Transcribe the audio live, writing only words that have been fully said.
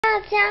大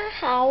家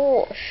好，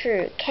我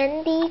是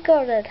Candy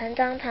Girl 的团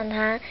长糖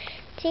糖。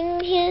今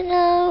天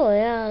呢，我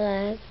要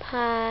来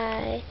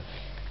拍，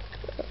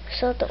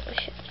稍等一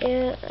下，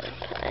因为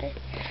拍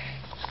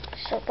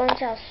手工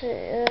教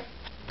室，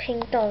拼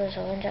豆的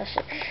手工教室。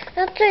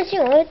那最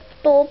近我会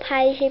多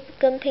拍一些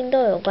跟拼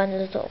豆有关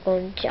的手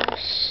工教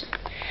室。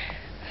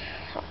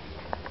好，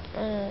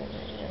这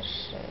就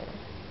是。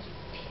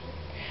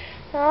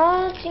然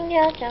后今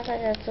天要教大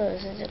家做的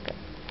是这个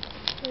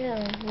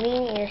迷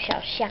你的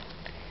小象，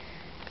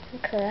很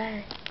可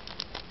爱。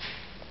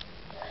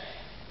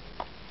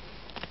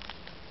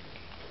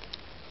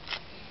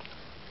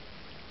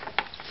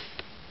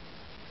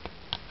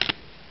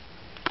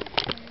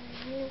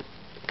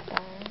把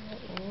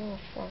荧幕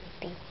放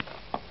低。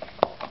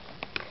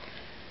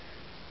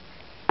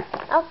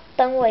然后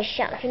等我一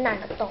下，去拿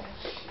个东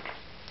西。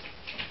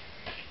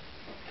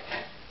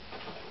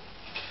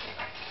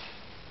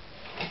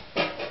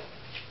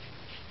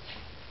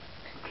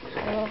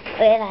我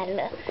回来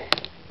了。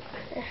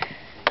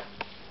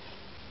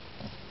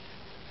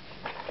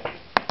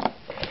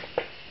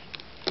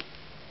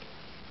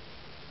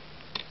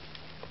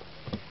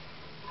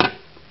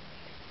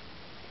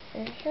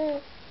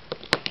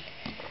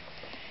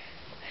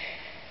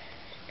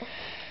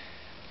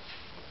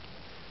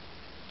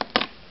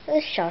这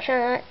个小象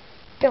要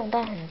用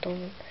到很多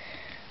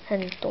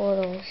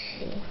东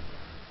西。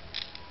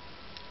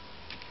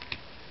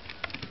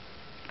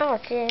我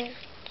今天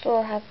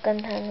做它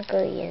跟它那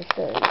个颜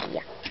色一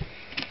样。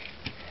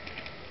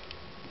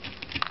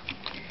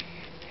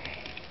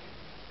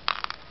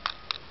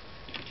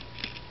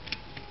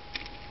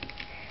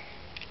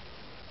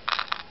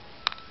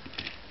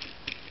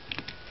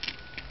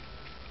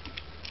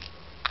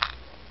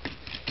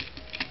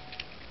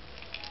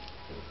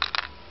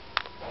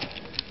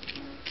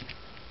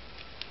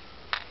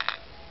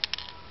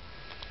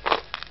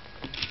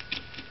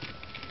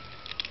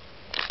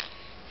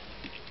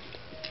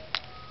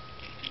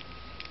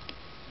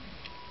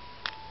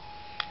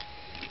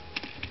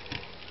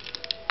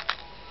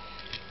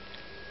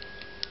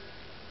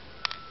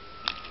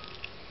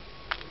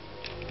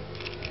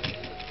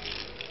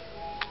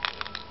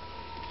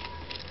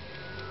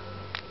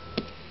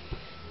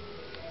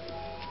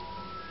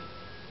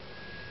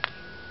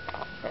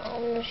我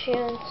们需要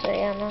这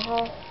样，然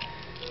后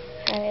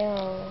还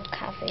有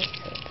咖啡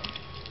色的。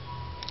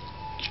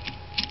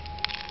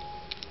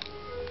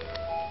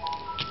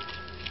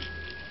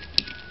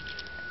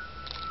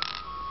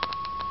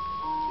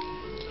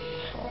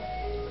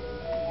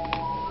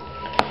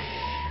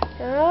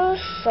然后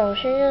首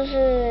先就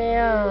是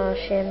要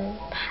先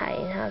排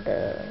它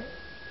的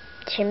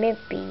前面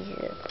鼻子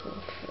的部分。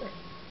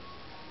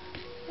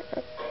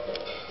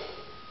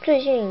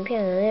最近影片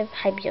可能会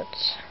拍比较长。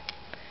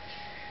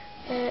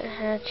但是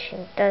还要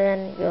请大家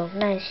有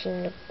耐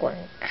心的观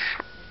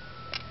看。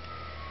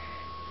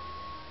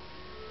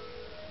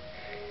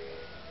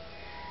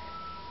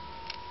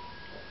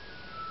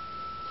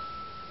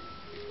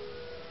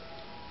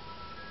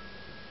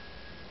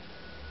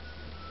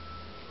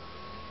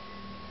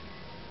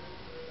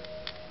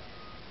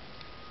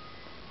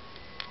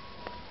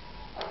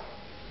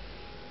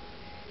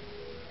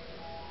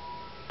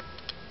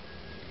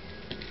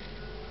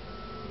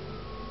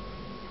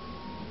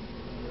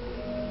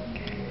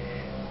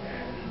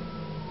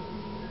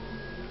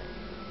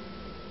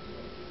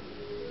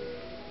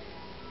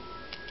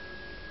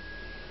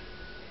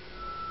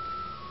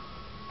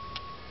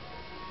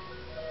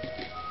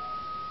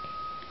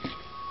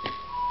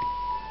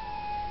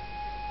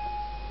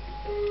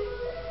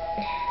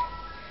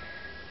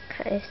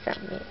在上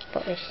面，不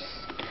好意思。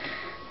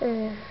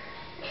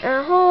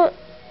然后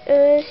因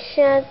为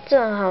现在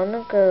正好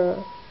那个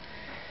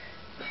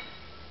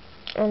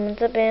我们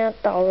这边要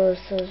倒垃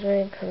圾，所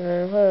以可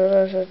能会有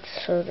垃圾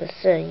车的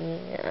声音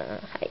啊，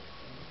还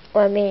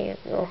外面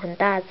有很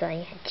大的杂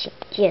音，还请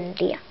见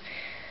谅。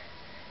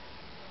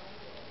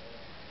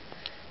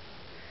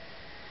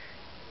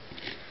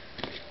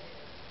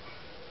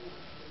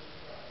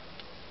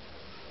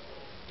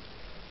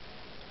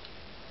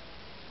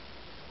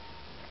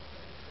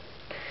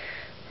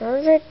然后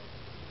我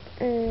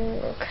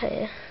看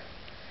一下，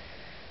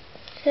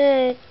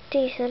在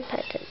第3排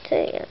的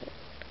这样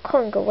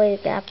空一个位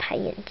置给它排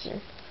眼睛，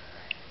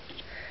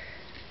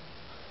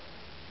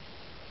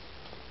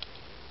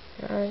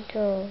然后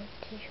就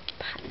继续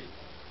排，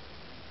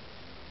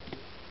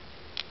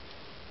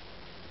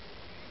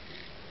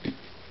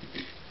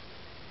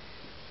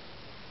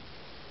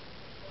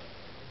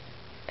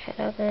排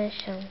到跟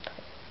相同。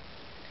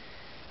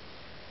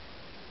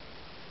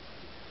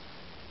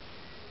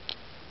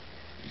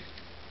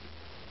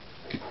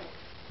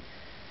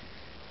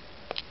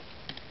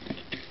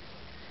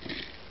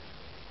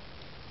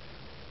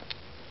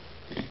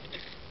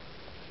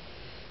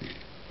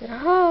然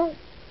后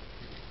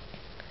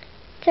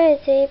在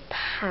这一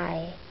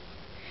排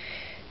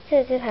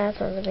要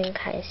从这边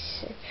开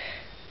始，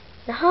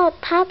然后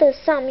它的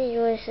上面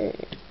就会是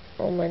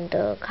我们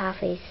的咖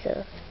啡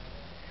色，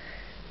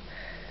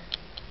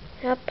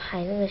要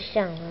排那个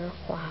像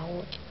花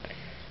纹。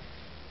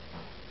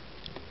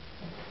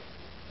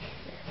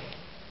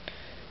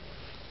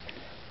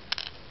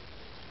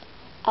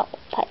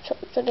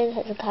这边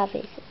才是咖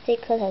啡色，这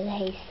颗才是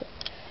黑色。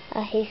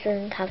啊，黑色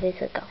跟咖啡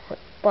色搞混，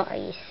不好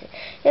意思，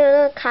因为那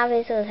个咖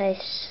啡色太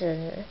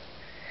深了。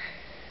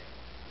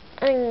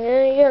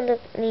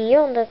你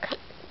用的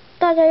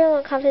大家用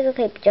的咖啡色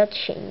可以比较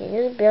浅一点，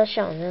就是不要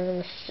像我那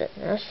么深，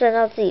然后深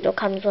到自己都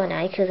看不出来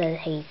哪一颗才是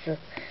黑色。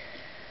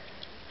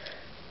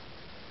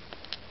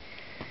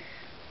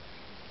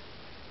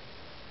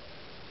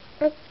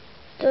那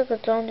这个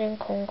中间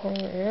空空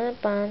的，然后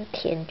帮它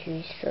填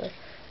橘色。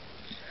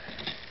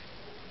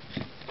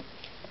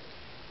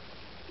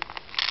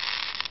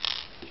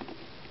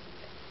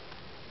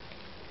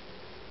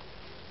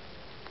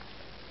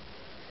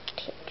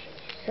填橘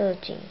色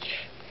进去。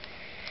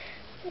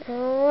然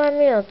后外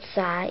面有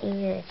杂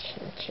音的，请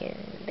见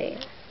谅。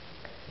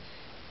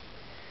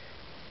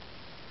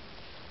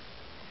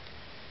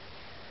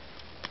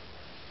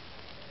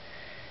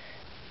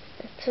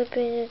这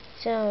边就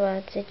这样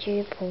把这继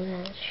续铺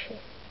上去。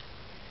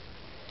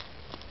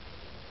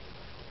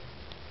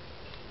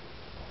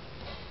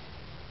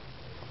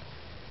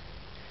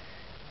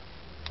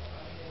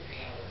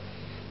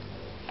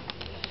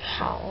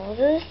好，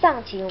这是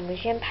上集，我们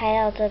先拍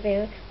到这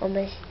边，我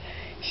们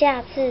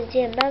下次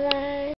见，拜拜。